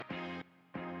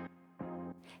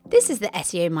This is the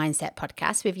SEO Mindset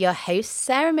Podcast with your hosts,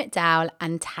 Sarah McDowell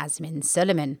and Tasmin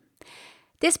Suleiman.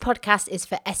 This podcast is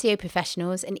for SEO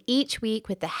professionals, and each week,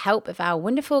 with the help of our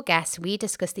wonderful guests, we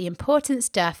discuss the important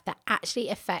stuff that actually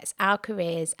affects our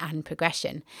careers and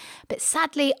progression, but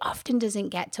sadly often doesn't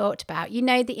get talked about. You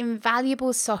know, the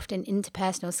invaluable soft and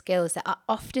interpersonal skills that are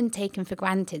often taken for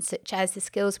granted, such as the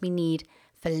skills we need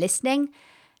for listening,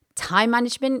 time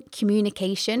management,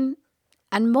 communication,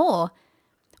 and more.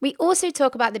 We also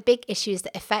talk about the big issues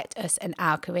that affect us and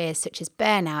our careers, such as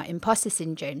burnout, imposter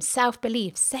syndrome,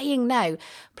 self-belief, saying no,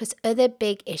 plus other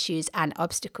big issues and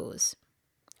obstacles.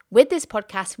 With this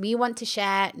podcast, we want to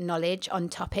share knowledge on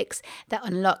topics that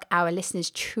unlock our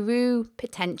listeners' true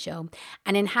potential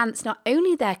and enhance not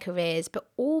only their careers,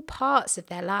 but all parts of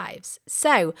their lives.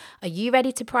 So, are you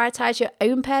ready to prioritize your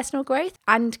own personal growth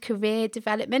and career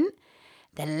development?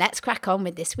 Then let's crack on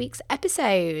with this week's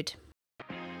episode.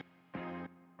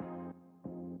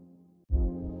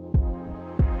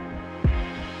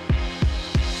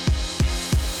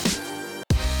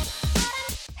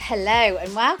 Hello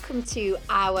and welcome to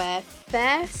our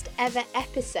first ever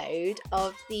episode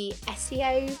of the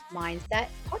SEO Mindset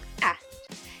Podcast.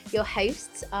 Your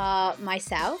hosts are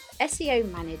myself, SEO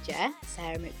Manager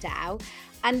Sarah McDowell,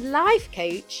 and Life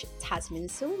Coach Tasmin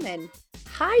Suleiman.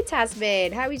 Hi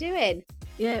Tasmin, how are we doing?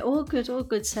 Yeah, all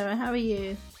good, Sarah. How are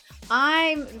you?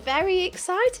 I'm very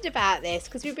excited about this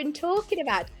because we've been talking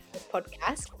about this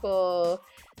podcast for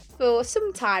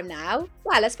some time now.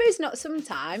 Well, I suppose not some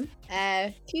time,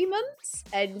 a few months,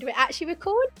 and we're actually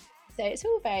recording, so it's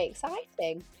all very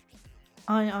exciting.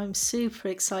 I'm super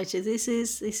excited. This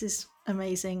is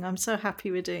amazing. I'm so happy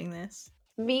we're doing this.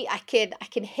 Me, I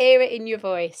can hear it in your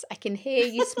voice. I can hear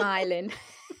you smiling.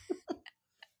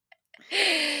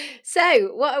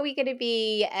 So, what are we going to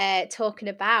be talking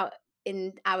about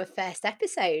in our first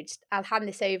episode? I'll hand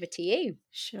this over to you.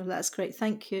 Sure, that's great.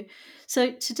 Thank you.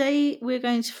 So today we're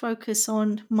going to focus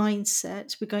on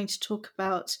mindset. We're going to talk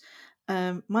about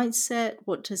mindset.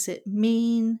 What does it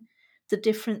mean? The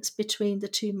difference between the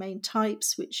two main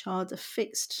types, which are the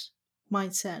fixed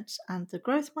mindset and the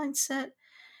growth mindset,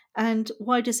 and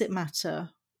why does it matter?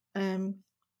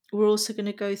 We're also going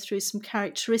to go through some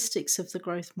characteristics of the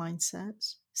growth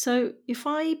mindset. So, if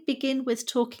I begin with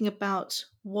talking about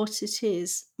what it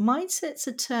is, mindset's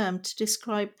a term to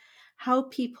describe how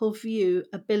people view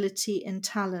ability and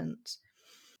talent.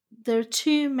 There are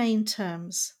two main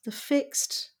terms, the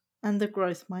fixed and the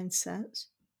growth mindset.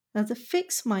 Now, the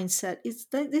fixed mindset is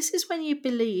this is when you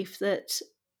believe that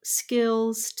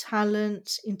skills,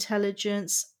 talent,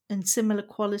 intelligence, and similar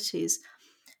qualities,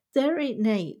 they're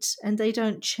innate and they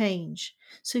don't change.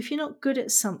 So if you're not good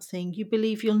at something, you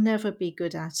believe you'll never be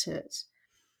good at it.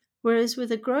 Whereas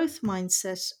with a growth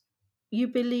mindset, you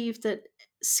believe that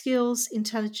skills,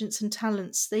 intelligence, and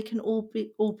talents, they can all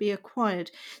be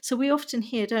acquired. So we often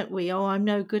hear, don't we? Oh, I'm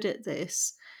no good at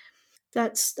this.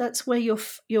 That's where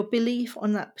your belief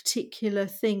on that particular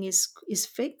thing is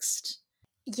fixed.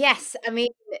 Yes, I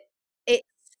mean it.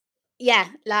 Yeah,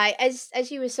 like as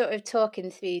you were sort of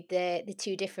talking through the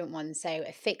two different ones, so Hmm.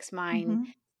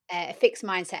 a fixed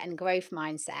mindset and growth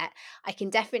mindset, I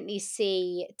can definitely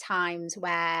see times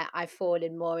where I've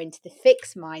fallen more into the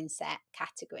fixed mindset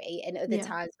category, and other Yeah.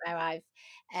 times where I've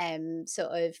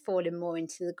sort of fallen more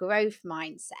into the growth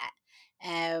mindset.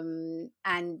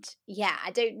 And yeah,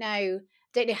 don't know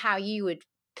how you would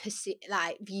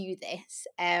view this,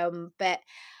 but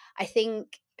I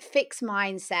think fixed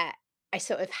mindset I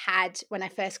sort of had when I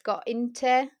first got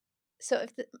into sort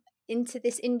of into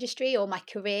this industry or my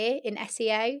career in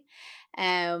SEO.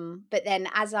 But then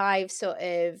as I've sort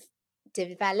of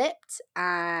developed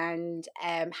and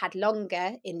had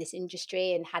longer in this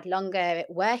industry and had longer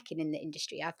working in the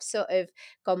industry, I've sort of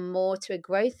gone more to a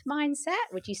growth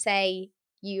mindset. Would you say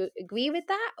you agree with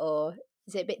that, or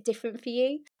is it a bit different for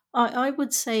you? I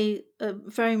would say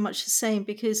very much the same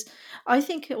because I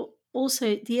think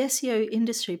also the SEO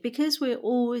industry, because we're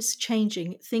always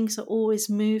changing, things are always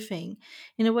moving.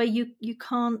 In a way, you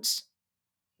can't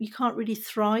really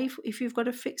thrive if you've got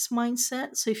a fixed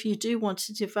mindset. So if you do want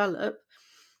to develop,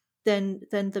 then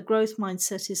the growth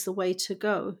mindset is the way to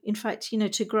go. In fact,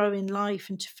 to grow in life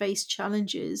and to face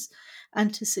challenges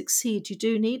and to succeed, you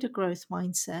do need a growth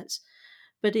mindset.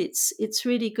 But it's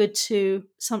really good to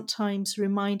sometimes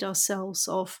remind ourselves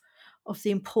of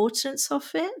the importance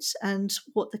of it and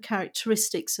what the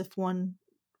characteristics of one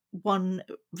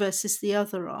versus the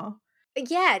other are.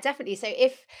 Yeah, definitely. So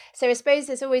I suppose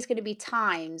there's always going to be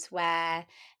times where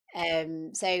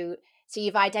so So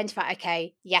you've identified,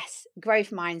 okay, yes,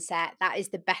 growth mindset, that is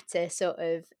the better sort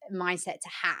of mindset to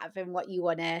have and what you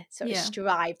want to sort of Yeah.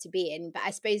 strive to be in. But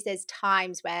I suppose there's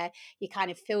times where you kind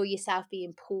of feel yourself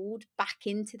being pulled back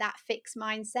into that fixed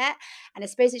mindset. And I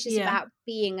suppose it's just Yeah. about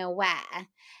being aware.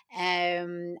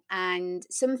 And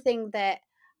something that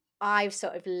I've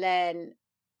sort of learned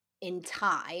in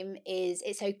time is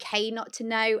it's okay not to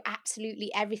know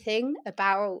absolutely everything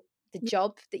about the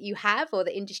job that you have or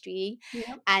the industry,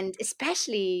 Yeah. and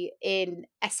especially in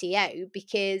SEO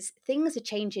because things are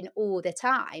changing all the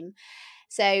time.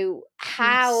 So Yes.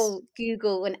 how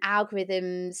Google and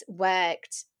algorithms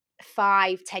worked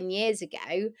 5, 10 years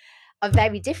ago are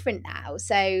very different now.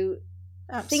 So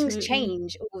things Absolutely.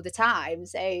 change all the time.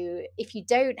 So if you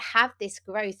don't have this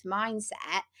growth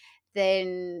mindset,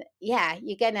 then yeah,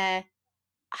 you're gonna,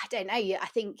 I don't know, I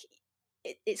think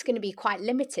it's gonna be quite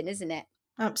limiting, isn't it?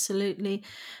 Absolutely.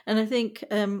 And I think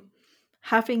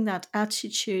having that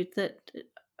attitude that,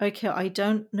 okay, I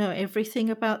don't know everything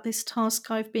about this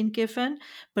task I've been given,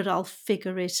 but I'll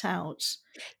figure it out.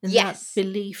 And that Yes.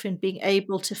 belief in being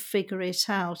able to figure it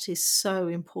out is so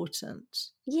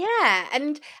important. Yeah,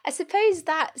 and I suppose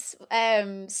that's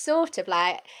sort of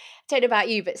like, I don't know about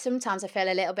you, but sometimes I feel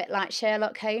a little bit like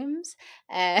Sherlock Holmes.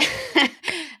 Uh,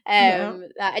 Yeah.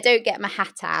 like I don't get my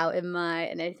hat out and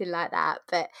anything like that,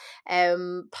 but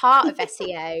part of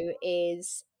SEO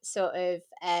is sort of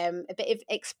a bit of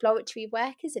exploratory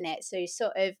work, isn't it? So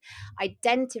sort of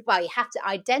identify. Well, you have to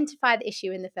identify the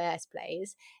issue in the first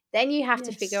place, then you have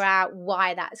to figure Yes. out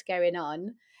why that's going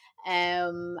on,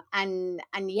 and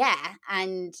yeah,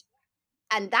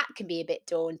 and that can be a bit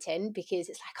daunting because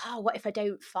it's like, oh, what if I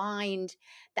don't find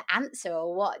the answer,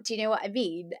 or what, do you know what I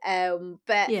mean?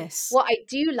 But Yes. what I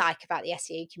do like about the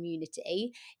SEO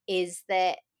community is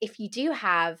that if you do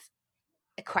have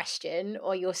a question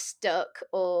or you're stuck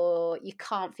or you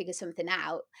can't figure something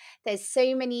out, there's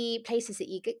so many places that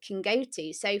you can go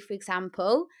to. So for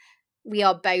example, we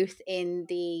are both in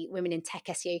the Women in Tech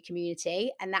SEO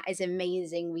community, and that is an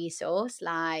amazing resource.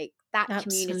 Like that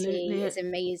community is Absolutely.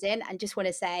 amazing, and just want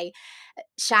to say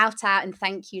shout out and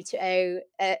thank you to,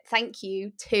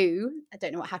 I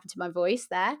don't know what happened to my voice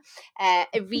there,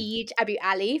 Reed Abu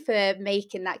Ali for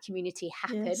making that community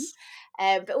happen. Yes.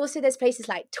 But also there's places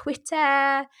like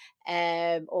Twitter,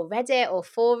 or Reddit, or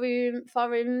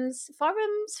forums.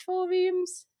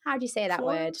 How do you say that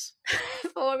word?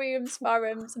 Forums.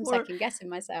 Forums. I'm Or second guessing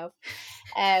myself.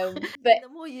 But the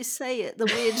more you say it, the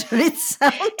weirder it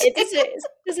sounds. it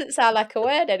doesn't sound like a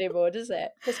word anymore, does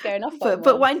it? Just going off on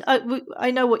But one. when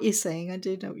I know what you're saying. I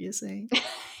do know what you're saying.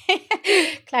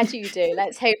 Glad you do.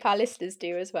 Let's hope our listeners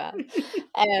do as well.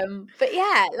 But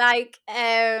yeah, like,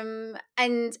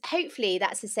 and hopefully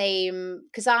that's the same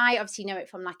because I obviously know it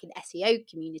from like an SEO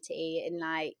community, and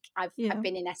like I've Yeah.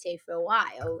 been in SEO for a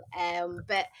while.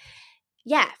 But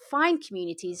yeah, find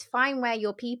communities, find where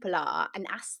your people are, and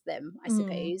ask them. I Mm.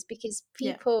 suppose because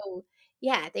Yeah. people,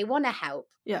 yeah, they want to help.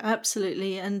 Yeah,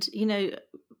 absolutely. And,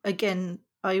 again,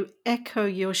 I echo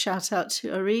your shout out to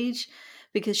Arij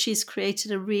because she's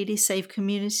created a really safe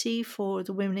community for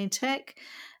the women in tech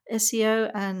SEO,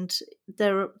 and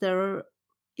there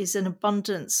is an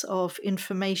abundance of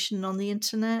information on the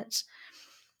internet.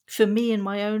 For me, in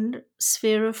my own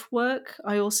sphere of work,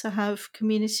 I also have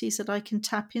communities that I can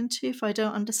tap into if I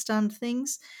don't understand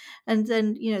things. And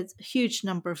then, a huge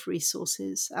number of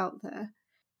resources out there.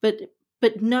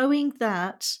 But knowing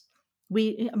that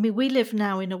we live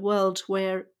now in a world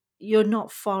where you're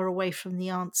not far away from the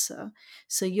answer.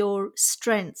 So your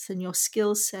strength and your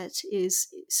skill set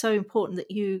is so important that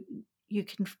you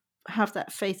can have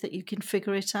that faith that you can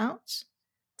figure it out.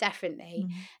 Definitely.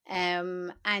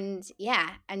 Mm. And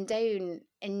yeah, and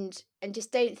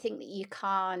just don't think that you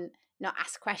can't not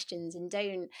ask questions, and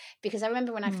don't, because I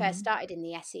remember when I first Mm. started in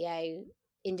the SEO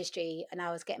industry and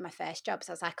I was getting my first job,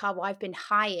 so I was like, oh, well, I've been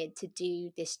hired to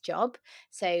do this job,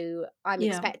 so I'm Yeah.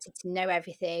 expected to know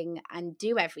everything and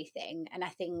do everything. And I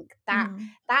think that Mm.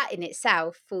 that in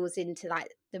itself falls into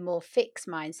like the more fixed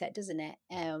mindset, doesn't it?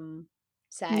 Yeah.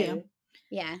 So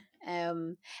yeah.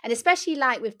 And especially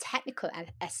like with technical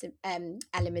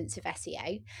elements of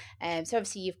SEO. So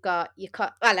obviously you've got,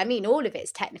 well, I mean, all of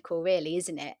it's technical, really,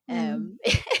 isn't it? Mm.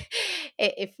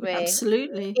 If we're,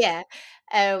 Absolutely. yeah.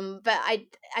 But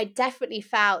I definitely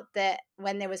felt that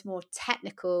when there was more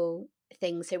technical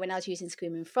things, so when I was using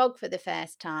Screaming Frog for the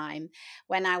first time,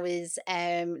 when I was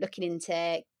looking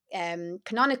into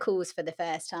canonicals for the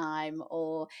first time,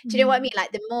 or do you know what I Mm. mean,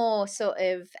 like the more sort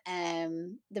of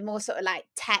like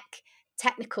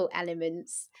technical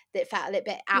elements that felt a little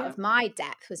bit out Yeah. of my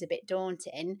depth was a bit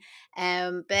daunting.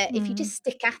 But if you Mm. just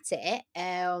stick at it,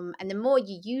 and the more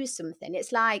you use something,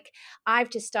 it's like I've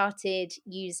just started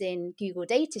using Google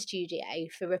Data Studio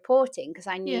for reporting because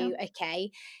I Yeah. knew,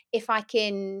 okay, if I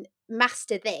can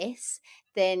master this,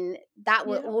 then that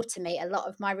will Yeah. automate a lot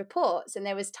of my reports. And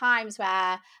there was times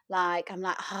where I'm like,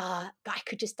 but I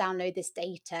could just download this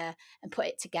data and put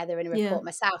it together in a Yeah. report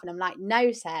myself. And I'm like,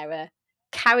 no, Sarah,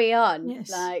 carry on. Yes.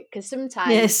 Like, because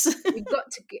sometimes Yes.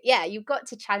 you've got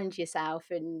to challenge yourself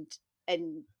and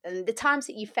the times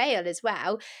that you fail as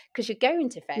well, because you're going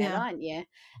to fail, Yeah. aren't you?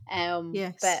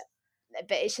 Yes. But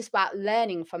it's just about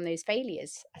learning from those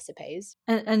failures, I suppose.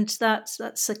 And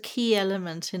that's a key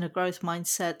element in a growth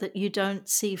mindset, that you don't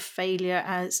see failure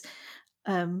as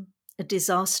um, a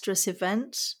disastrous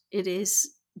event. It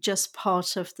is just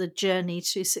part of the journey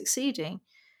to succeeding.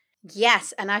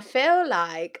 Yes, and I feel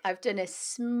like I've done a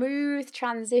smooth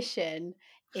transition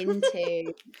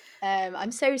into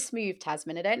I'm so smooth,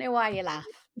 Tasman. I don't know why you laugh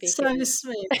So because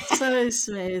smooth, so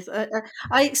smooth.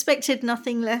 I expected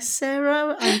nothing less,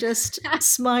 Sarah. I'm just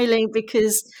smiling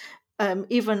because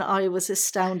even I was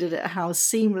astounded at how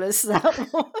seamless that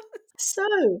was.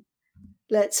 So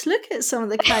let's look at some of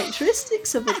the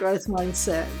characteristics of a growth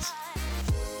mindset.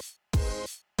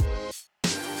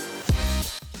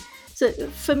 So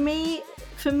for me,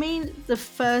 the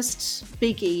first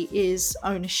biggie is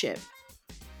ownership.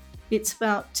 It's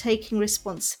about taking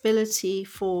responsibility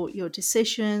for your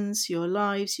decisions, your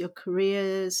lives, your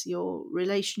careers, your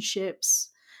relationships,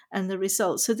 and the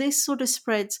results. So this sort of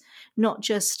spreads not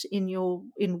just in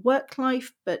work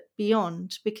life, but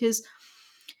beyond, because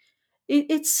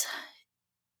it's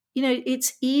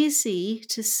it's easy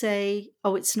to say,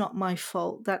 oh, it's not my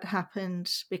fault, that happened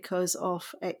because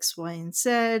of X, Y, and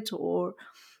Z, or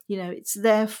it's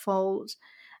their fault.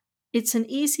 It's an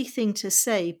easy thing to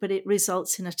say, but it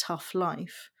results in a tough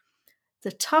life.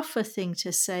 The tougher thing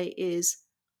to say is,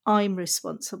 I'm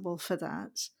responsible for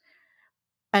that.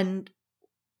 And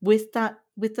with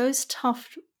those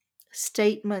tough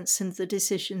statements and the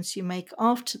decisions you make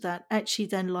after that, actually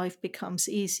then life becomes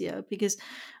easier. Because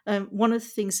one of the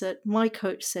things that my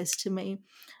coach says to me,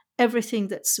 everything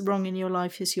that's wrong in your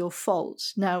life is your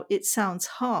fault. Now, it sounds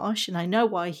harsh, and I know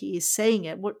why he is saying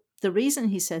it. What the reason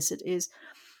he says it is,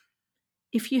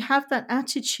 if you have that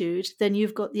attitude, then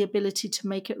you've got the ability to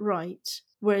make it right.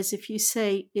 Whereas if you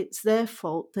say it's their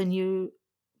fault, then you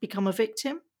become a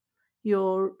victim.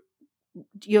 You're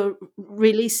you're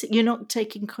not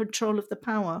taking control of the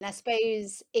power. and I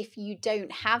suppose if you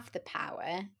don't have the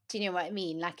power, do you know what I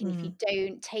mean? Like, and if you Mm,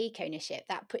 don't take ownership,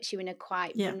 that puts you in a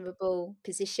quite yeah, vulnerable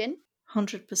position.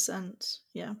 100%.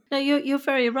 Yeah. No, you're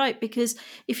very right, because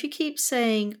if you keep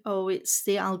saying, "Oh, it's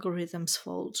the algorithm's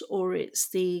fault," or "It's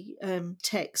the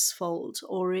tech's fault,"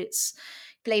 or "It's..."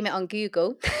 Blame it on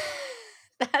Google.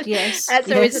 Yes,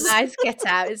 That's always a yes, nice get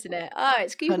out, isn't it? Oh,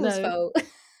 it's I Google's know. fault.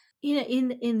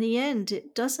 In the end,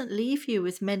 it doesn't leave you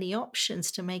with many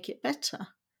options to make it better.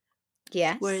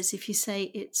 Yes. Whereas if you say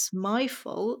it's my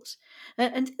fault,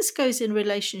 and this goes in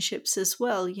relationships as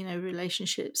well,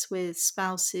 relationships with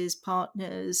spouses,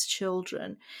 partners,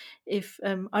 children. If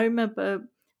I remember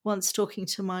once talking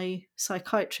to my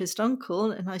psychiatrist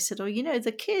uncle, and I said, "Oh,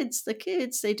 the kids, they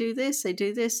do this, they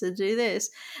do this, they do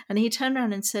this," and he turned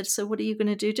around and said, "So what are you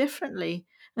going to do differently?"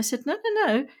 I said, "No, no,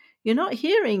 no, you're not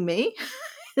hearing me."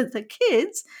 The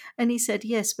kids. And he said,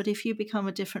 "Yes, but if you become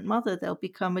a different mother, they'll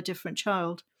become a different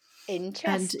child." And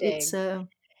it's Interesting.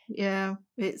 yeah,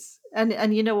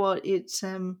 and you know what,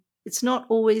 it's not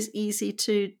always easy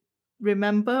to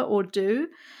remember or do,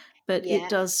 but Yeah.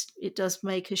 it does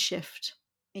make a shift.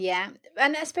 Yeah,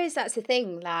 and I suppose that's the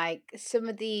thing, like some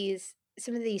of these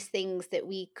things that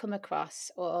we come across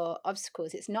or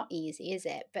obstacles, it's not easy, is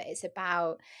it? But it's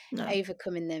about No.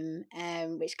 overcoming them,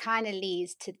 which kind of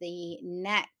leads to the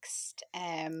next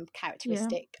Yeah.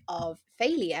 characteristic of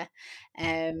failure,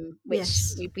 which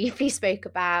Yes. we briefly spoke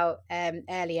about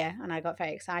earlier, and I got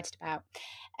very excited about,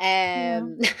 Yeah.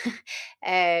 um,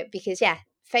 because yeah,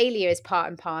 failure is part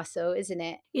and parcel, isn't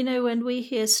it? When we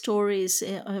hear stories,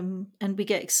 and we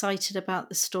get excited about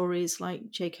the stories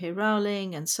like J.K.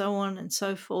 Rowling and so on and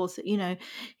so forth, 11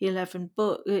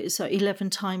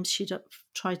 times she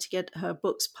tried to get her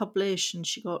books published and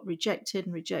she got rejected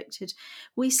and rejected.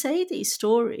 We say these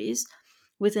stories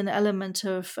with an element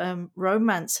of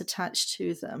romance attached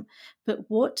to them, but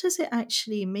what does it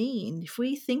actually mean? If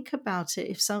we think about it,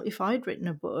 if I'd written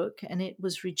a book and it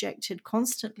was rejected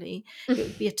constantly, it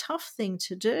would be a tough thing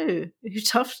to do,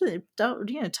 tough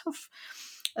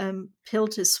pill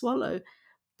to swallow.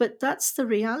 But that's the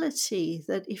reality,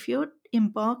 that if you're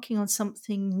embarking on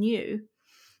something new,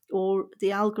 or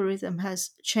the algorithm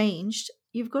has changed,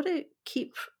 you've got to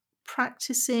keep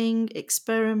practicing,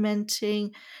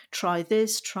 experimenting, try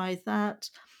this, try that.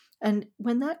 And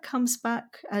when that comes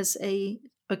back as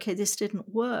okay, this didn't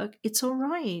work, it's all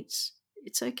right.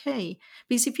 It's okay.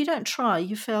 Because if you don't try,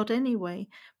 you failed anyway.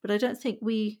 But I don't think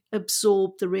we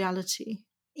absorb the reality.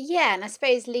 Yeah, and I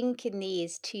suppose linking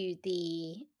these to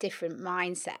the different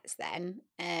mindsets then,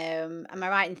 am I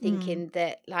right in Mm. thinking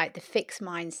that like the fixed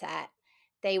mindset,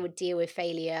 they would deal with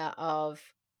failure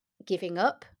of giving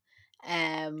up,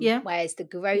 Yeah, whereas the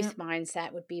yeah, growth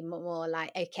mindset would be more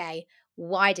like, okay,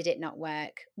 why did it not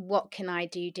work? What can I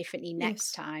do differently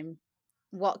next yes, time?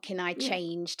 What can I yeah,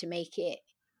 change to make it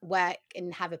work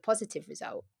and have a positive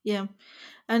result? yeah.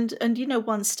 And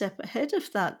one step ahead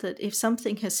of that, that if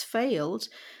something has failed,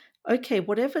 okay,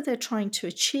 whatever they're trying to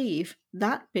achieve,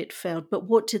 that bit failed, but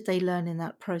what did they learn in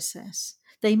that process?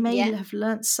 They may Yeah, have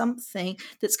learnt something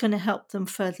that's going to help them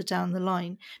further down the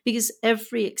line, because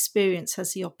every experience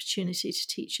has the opportunity to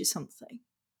teach you something.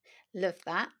 love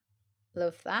that.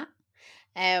 Love that.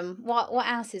 What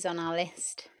else is on our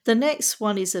list? The next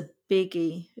one is a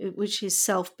biggie, which is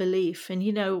self belief. And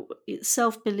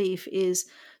self belief is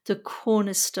the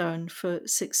cornerstone for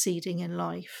succeeding in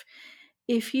life.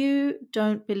 If you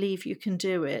don't believe you can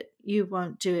do it, you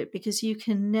won't do it, because you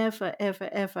can never, ever,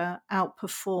 ever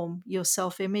outperform your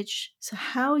self image. So,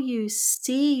 how you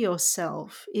see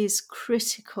yourself is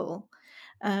critical.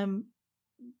 Um,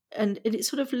 and it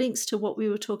sort of links to what we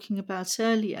were talking about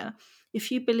earlier.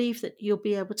 If you believe that you'll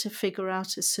be able to figure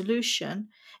out a solution,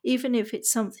 even if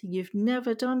it's something you've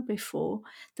never done before,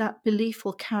 that belief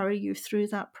will carry you through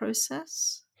that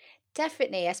process.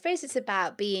 Definitely. I suppose it's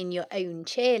about being your own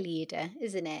cheerleader,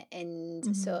 isn't it? And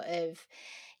Mhm. sort of,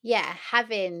 yeah,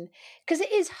 having, because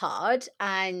it is hard.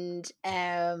 And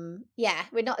yeah,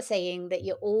 we're not saying that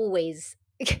you're always,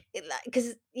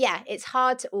 because, yeah, it's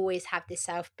hard to always have this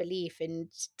self belief and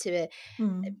to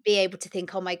Mm. be able to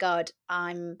think, oh my God,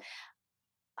 I'm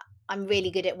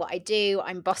really good at what I do.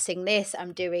 I'm bossing this,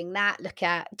 I'm doing that. Look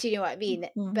at, do you know what I mean?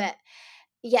 Mhm. But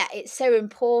yeah, it's so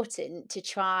important to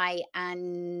try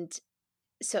and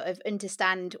sort of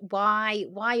understand why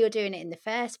you're doing it in the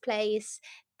first place,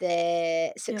 the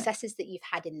Yeah. successes that you've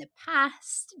had in the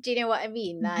past. Do you know what I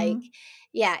mean? Like, Mhm.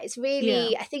 yeah, it's Yeah.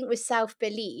 really, I think with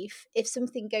self-belief, if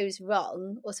something goes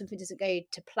wrong or something doesn't go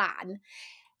to plan,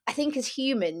 I think as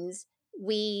humans,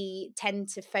 we tend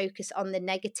to focus on the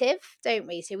negative, don't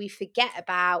we? So we forget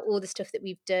about all the stuff that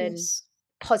we've done Yes.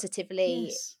 positively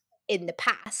Yes. in the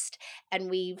past, and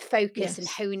we focus and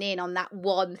Yes. hone in on that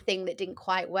one thing that didn't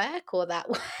quite work, or that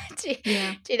do,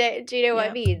 Yeah. do you know what I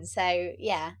Yeah. mean? So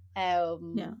yeah,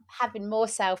 Yeah. having more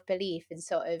self-belief and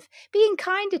sort of being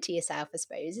kinder to yourself, I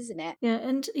suppose, isn't it? Yeah.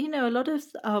 And a lot of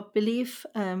our beliefs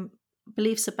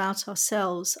about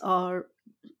ourselves are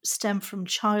stem from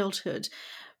childhood.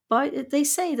 They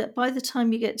say that by the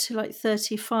time you get to like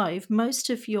 35, most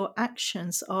of your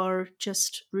actions are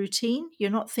just routine. You're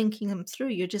not thinking them through.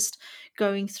 You're just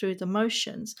going through the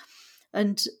motions.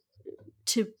 And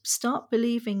to start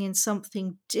believing in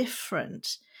something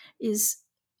different is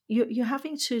you're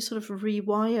having to sort of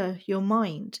rewire your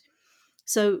mind.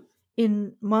 So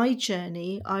in my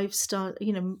journey,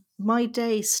 my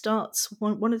day starts,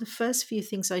 one of the first few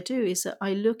things I do is that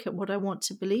I look at what I want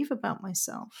to believe about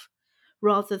myself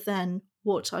rather than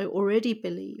what I already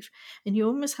believe. And you're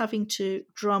almost having to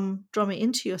drum it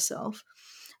into yourself.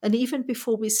 And even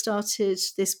before we started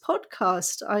this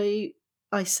podcast,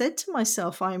 I said to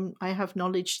myself, I have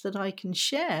knowledge that I can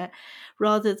share,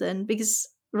 rather than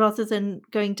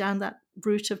going down that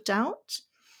route of doubt.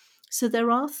 So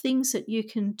there are things that you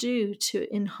can do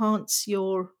to enhance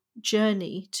your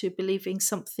journey to believing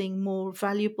something more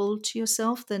valuable to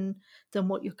yourself than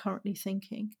what you're currently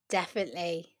thinking.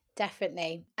 Definitely,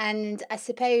 definitely. And I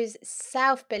suppose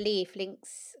self-belief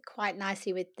links quite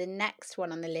nicely with the next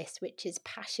one on the list, which is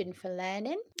passion for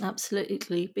learning.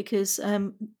 Absolutely, because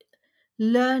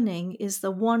learning is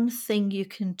the one thing you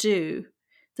can do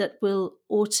that will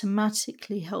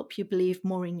automatically help you believe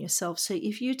more in yourself. So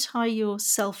if you tie your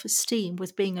self-esteem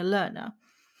with being a learner,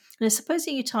 now,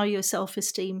 supposing you tie your self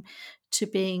esteem to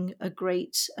being a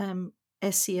great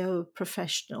SEO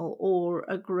professional or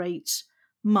a great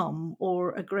mum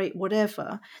or a great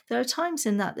whatever, there are times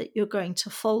in that you're going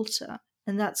to falter,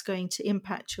 and that's going to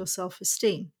impact your self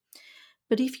esteem.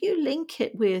 But if you link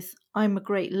it with, I'm a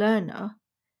great learner,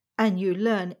 and you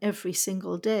learn every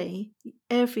single day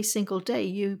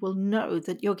you will know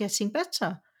that you're getting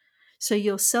better. So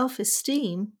your self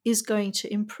esteem is going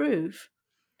to improve.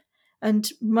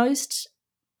 And most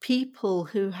people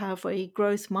who have a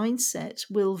growth mindset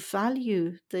will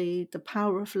value the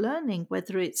power of learning,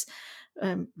 whether it's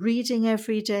reading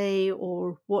every day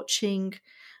or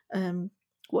um,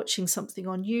 watching something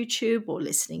on YouTube or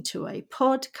listening to a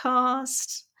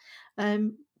podcast.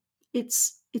 Um,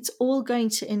 it's all going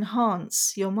to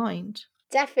enhance your mind.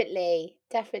 Definitely,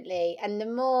 definitely. And the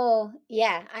more,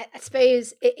 yeah, I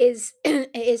suppose it is it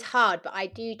is hard, but I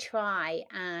do try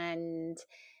and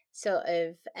sort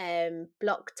of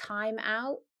block time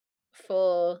out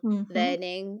for Hmm.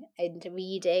 learning and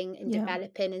reading and Yeah,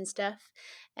 developing and stuff.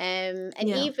 And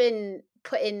yeah, even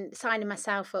signing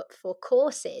myself up for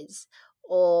courses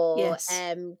or yes,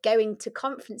 going to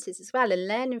conferences as well and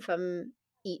learning from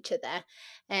each other.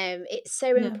 It's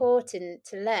so yeah, important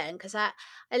to learn because I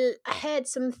heard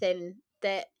something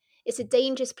that it's a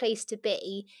dangerous place to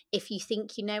be if you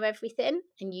think you know everything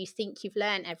and you think you've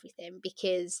learned everything,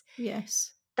 because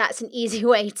yes. that's an easy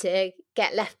way to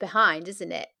get left behind,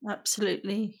 isn't it?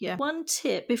 Absolutely. Yeah. One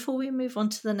tip before we move on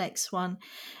to the next one,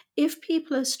 if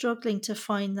people are struggling to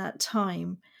find that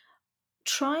time,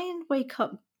 try and wake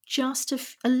up just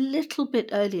a little bit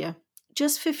earlier,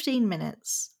 just 15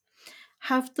 minutes.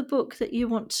 Have the book that you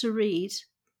want to read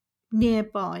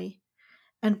nearby.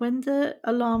 And when the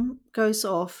alarm goes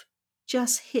off,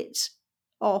 just hit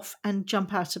off and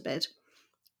jump out of bed.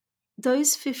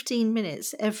 Those 15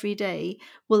 minutes every day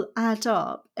will add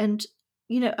up. And,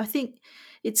 I think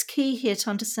it's key here to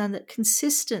understand that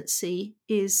consistency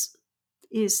is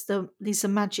a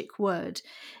magic word.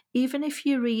 Even if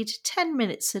you read 10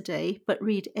 minutes a day, but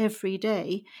read every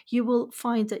day, you will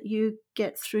find that you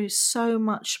get through so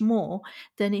much more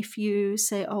than if you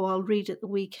say, oh, I'll read at the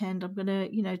weekend. I'm going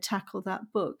to, tackle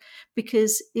that book,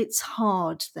 because it's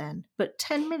hard then. But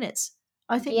 10 minutes,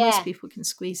 I think most Yeah. people can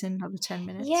squeeze in another 10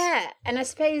 minutes. Yeah, and I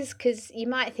suppose because you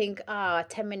might think,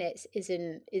 10 minutes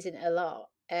isn't a lot.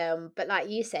 But like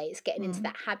you say, it's getting into Mm,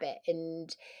 that habit,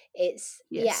 and it's,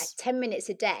 yeah, yes. 10 minutes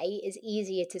a day is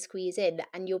easier to squeeze in,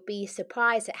 and you'll be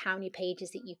surprised at how many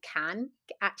pages that you can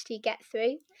actually get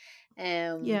through.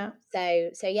 Yeah.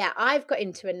 So yeah, I've got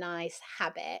into a nice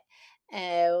habit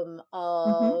Hmm.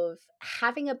 of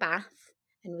having a bath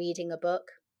and reading a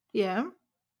book. Yeah.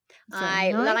 Very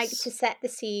I like to nice. set the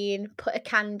scene, put a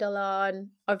candle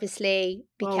on, obviously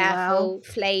be Oh, wow. careful,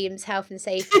 flames, health and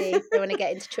safety, don't want to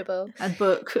get into trouble. And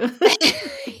book.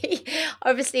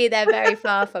 Obviously, they're very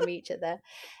far from each other.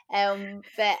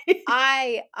 But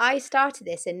I started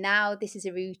this, and now this is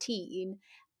a routine,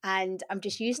 and I'm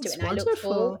just used to it, That's and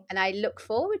wonderful. I look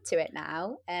forward to it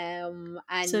now. So a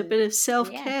And bit of yeah,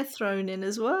 self-care thrown in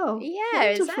as well. yeah,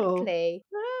 Wonderful. exactly.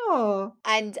 Oh,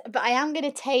 And but I am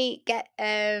going to get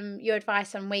your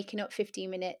advice on waking up 15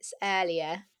 minutes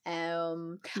earlier.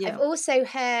 I've yeah. also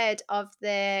heard of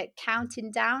the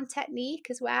counting down technique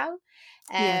as well.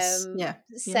 Yes. Um, Yeah.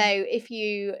 so Yeah.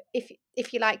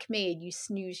 if you're like me and you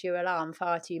snooze your alarm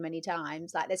far too many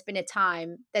times, like there's been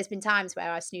times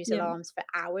where I snooze Yeah. alarms for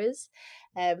hours.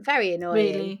 Very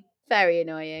annoying. Really. Very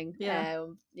annoying. Yeah.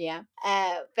 Yeah.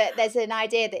 But there's an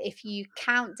idea that if you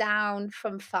count down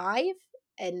from 5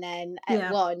 and then at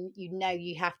Yeah. 1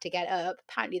 you have to get up.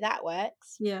 Apparently that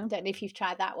works. Yeah. Don't know if you've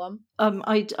tried that one.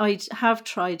 I have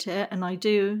tried it, and I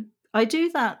do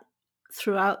that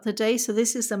throughout the day. So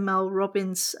this is the Mel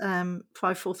Robbins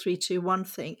 5 4 3 2 1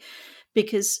 thing,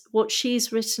 because what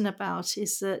she's written about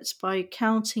is that by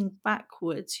counting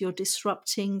backwards, you're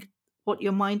disrupting what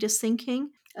your mind is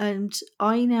thinking. And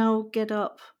I now get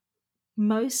up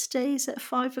most days at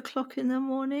 5 o'clock in the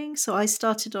morning. So I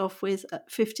started off with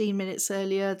 15 minutes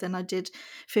earlier, then I did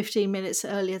 15 minutes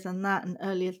earlier than that, and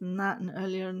earlier than that, and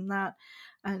earlier than that.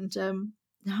 And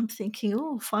now I'm thinking,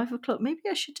 oh, 5 o'clock, maybe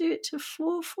I should do it to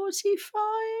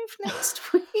 4:45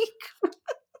 next week.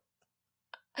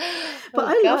 But Oh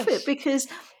I love it gosh. because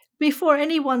before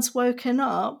anyone's woken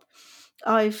up,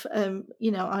 I've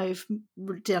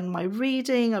done my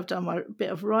reading, I've done my bit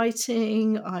of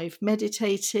writing, I've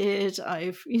meditated,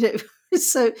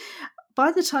 so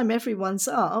by the time everyone's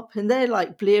up and they're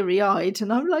like bleary eyed,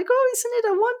 and I'm like, oh, isn't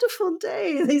it a wonderful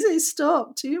day? And they say,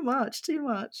 stop, too much, too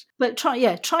much. But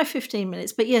try 15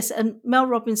 minutes. But yes, and Mel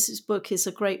Robbins' book is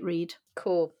a great read.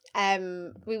 Cool.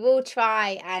 We will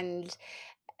try, and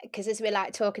because as we're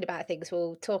like talking about things,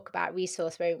 we'll talk about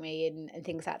resource, won't we, and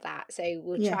things like that. So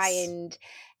we'll try Yes. and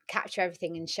capture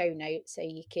everything in show notes so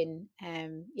you can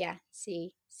yeah,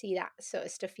 see that sort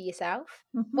of stuff for yourself.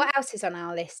 Hmm. What else is on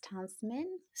our list, Tasmin?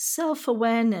 Self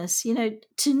awareness,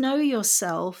 to know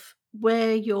yourself,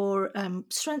 where your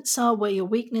strengths are, where your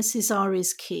weaknesses are,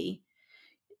 is key.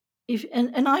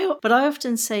 I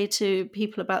often say to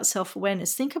people about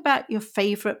self-awareness, think about your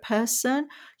favorite person.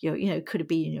 Could it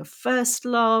be in your first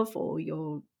love or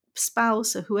your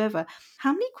spouse or whoever?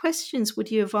 How many questions would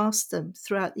you have asked them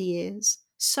throughout the years?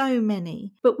 So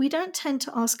many. But we don't tend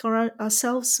to ask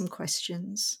ourselves some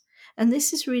questions. And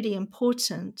this is really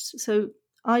important. So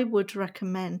I would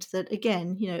recommend that,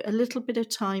 again, a little bit of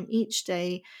time each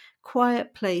day,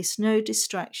 quiet place, no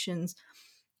distractions.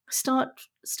 Start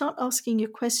asking your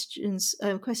questions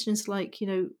like,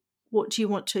 what do you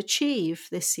want to achieve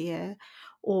this year,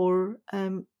 or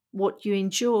what you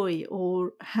enjoy,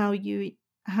 or how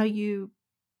you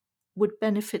would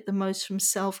benefit the most from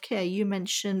self-care. You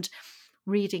mentioned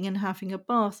reading and having a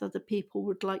bath. Other people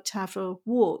would like to have a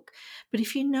walk. But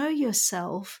if you know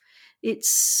yourself, it's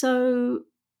so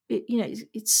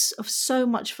it's of so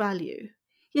much value.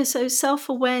 Yeah, so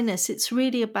self-awareness, it's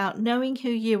really about knowing who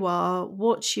you are,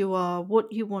 what you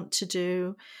want to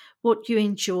do, what you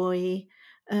enjoy,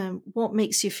 what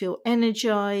makes you feel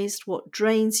energized, what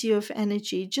drains you of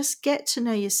energy. Just get to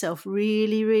know yourself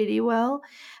really, really well.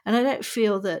 And I don't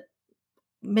feel that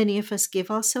many of us give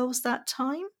ourselves that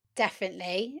time.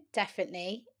 Definitely,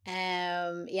 definitely.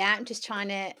 Yeah, I'm just trying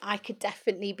to. I could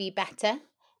definitely be better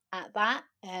at that,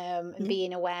 and Yeah,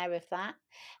 being aware of that.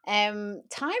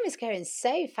 Time is going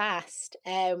so fast.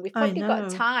 We've I probably got know.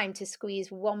 time to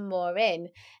squeeze one more in,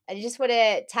 and I just want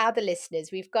to tell the listeners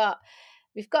we've got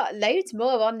loads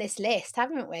more on this list,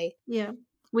 haven't we? Yeah,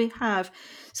 we have.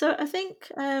 So I think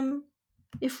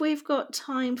if we've got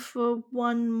time for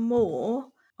one more,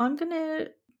 I'm going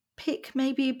to pick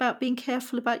maybe about being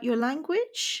careful about your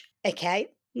language. Okay.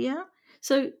 Yeah.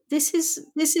 So this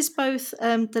is both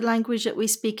the language that we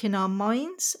speak in our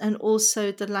minds and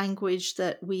also the language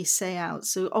that we say out.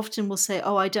 So often we'll say,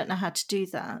 "Oh, I don't know how to do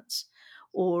that,"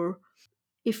 or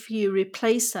if you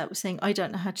replace that with saying, I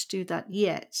don't know how to do that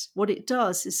yet, what it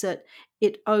does is that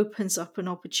it opens up an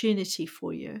opportunity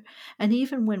for you. And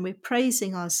even when we're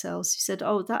praising ourselves, you said,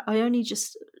 oh, that I only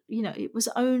just, it was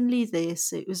only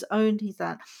this, it was only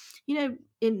that. You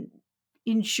know,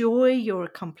 enjoy your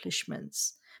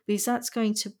accomplishments, because that's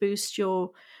going to boost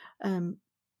um,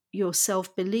 your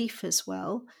self belief as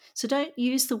well. So don't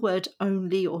use the word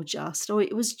only or just, or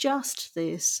it was just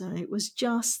this, or it was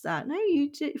just that. No,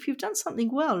 if you've done something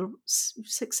well,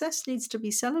 success needs to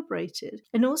be celebrated.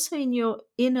 And also in your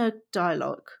inner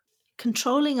dialogue,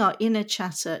 controlling our inner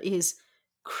chatter is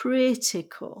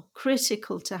critical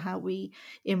to how we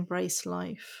embrace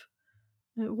life.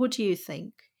 What do you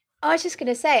think? I was just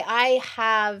gonna say,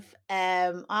 I've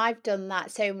done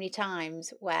that so many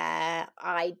times where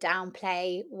I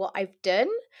downplay what I've done,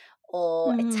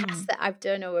 or a task Mm, that I've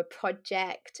done, or a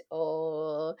project,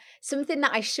 or something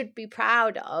that I should be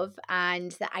proud of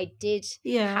and that I did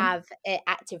yeah. have an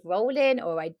active role in,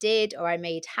 or I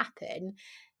made happen.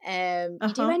 You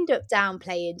do Uh-huh. end up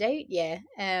downplaying, don't you?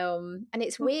 And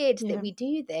it's weird that Yeah. we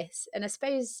do this. And I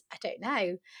suppose, I don't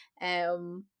know.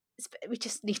 We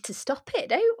just need to stop it,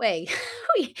 don't we?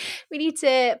 we we need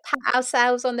to pat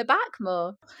ourselves on the back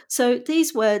more. So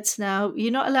these words now,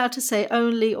 you're not allowed to say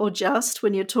only or just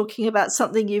when you're talking about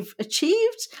something you've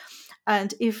achieved.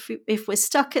 And if we're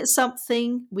stuck at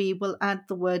something, we will add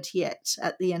the word yet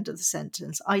at the end of the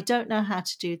sentence. I don't know how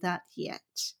to do that yet.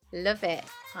 Love it.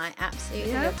 I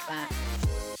absolutely Yeah. love that.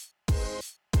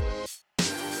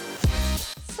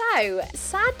 So,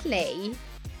 sadly,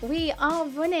 we are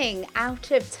running out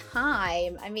of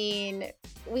time. I mean,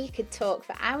 we could talk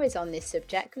for hours on this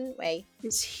subject, couldn't we?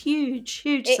 It's huge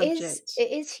It is subject.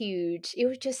 it is huge. It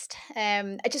was just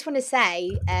I just want to say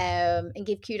and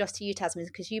give kudos to you, Tasman,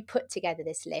 because you put together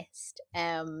this list.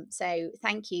 So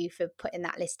thank you for putting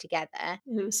that list together.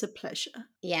 It was a pleasure.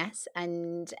 Yes,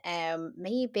 and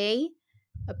maybe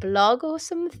a blog or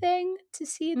something to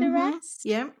see the Mm-hmm. rest.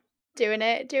 Yeah, Doing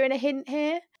a hint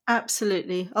here.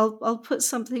 absolutely. I'll put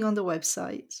something on the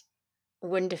website.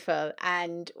 Wonderful.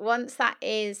 And once that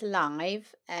is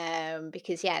live,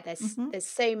 because yeah, Mm-hmm. there's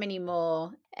so many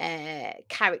more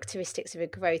characteristics of a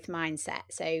growth mindset.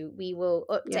 So we will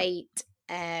Yeah. update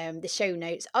the show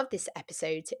notes of this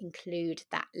episode to include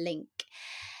that link.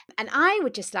 And I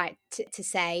would just like to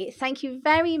say thank you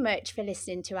very much for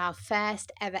listening to our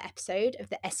first ever episode of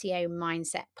the SEO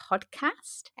Mindset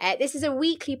podcast. This is a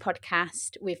weekly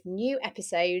podcast with new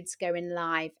episodes going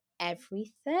live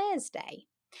every Thursday.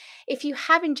 If you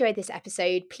have enjoyed this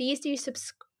episode, please do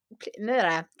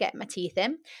subscribe. Get my teeth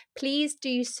in. Please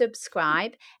do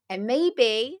subscribe, and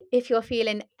maybe if you're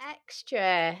feeling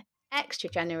extra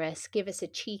generous, give us a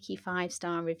cheeky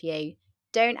 5-star review.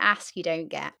 Don't ask, you don't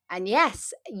get. And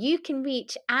yes, you can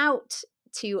reach out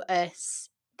to us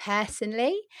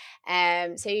personally.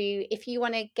 So if you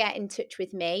want to get in touch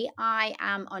with me, I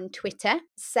am on Twitter,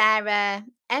 Sarah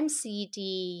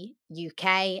MCD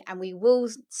UK, and we will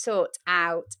sort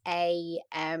out a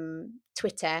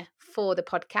Twitter for the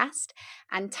podcast.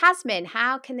 And Tasmin,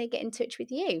 how can they get in touch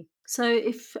with you? So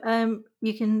if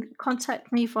you can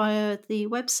contact me via the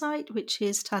website, which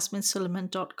is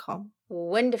tasminsullivan.com.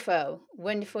 Wonderful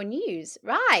news.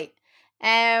 Right.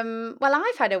 Well,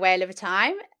 I've had a whale of a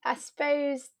time. I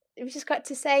suppose we've just got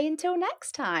to say until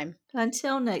next time.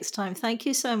 Until next time, thank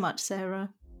you so much, Sarah.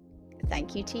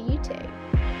 Thank you to you too.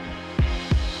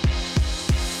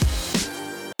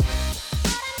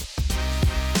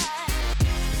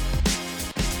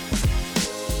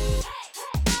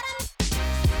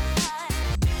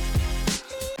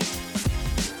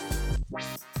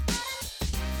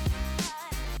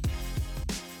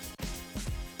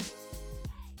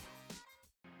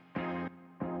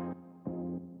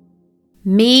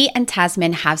 Me and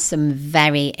Tasmin have some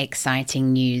very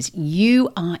exciting news.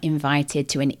 You are invited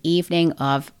to an evening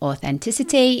of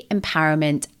authenticity,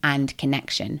 empowerment, and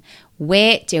connection.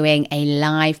 We're doing a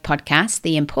live podcast,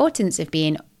 The Importance of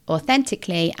Being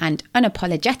Authentically and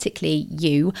Unapologetically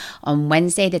You, on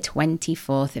Wednesday, the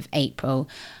 24th of April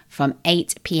from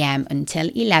 8 p.m. until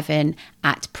 11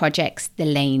 at Projects The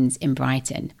Lanes in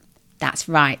Brighton. That's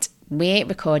right. We're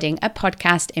recording a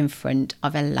podcast in front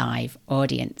of a live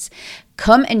audience.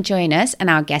 Come and join us and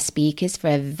our guest speakers for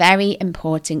a very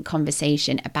important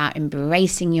conversation about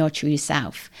embracing your true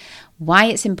self, why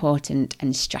it's important,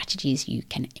 and strategies you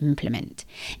can implement.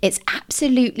 It's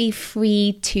absolutely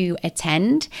free to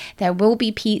attend. There will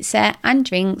be pizza and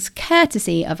drinks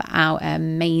courtesy of our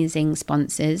amazing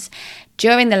sponsors.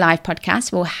 During the live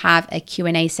podcast, we'll have a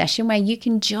Q&A session where you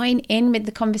can join in with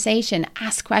the conversation,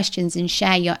 ask questions, and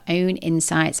share your own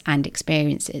insights and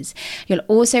experiences. You'll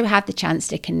also have the chance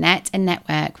to connect and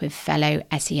network with fellow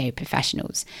SEO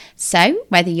professionals. So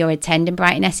whether you're attending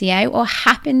Brighton SEO or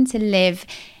happen to live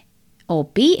or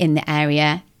be in the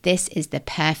area, this is the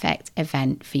perfect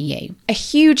event for you. A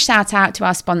huge shout out to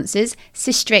our sponsors,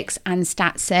 Systrix and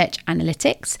Stat Search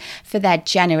Analytics, for their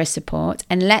generous support.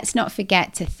 And let's not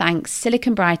forget to thank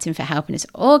Silicon Brighton for helping us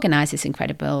organise this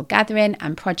incredible gathering,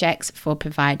 and Projects for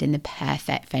providing the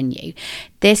perfect venue.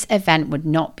 This event would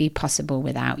not be possible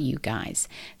without you guys.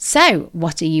 So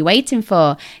what are you waiting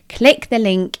for? Click the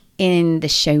link in the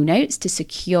show notes to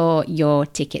secure your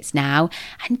tickets now.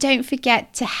 And don't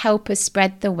forget to help us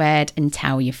spread the word and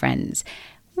tell your friends.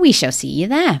 We shall see you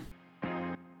there.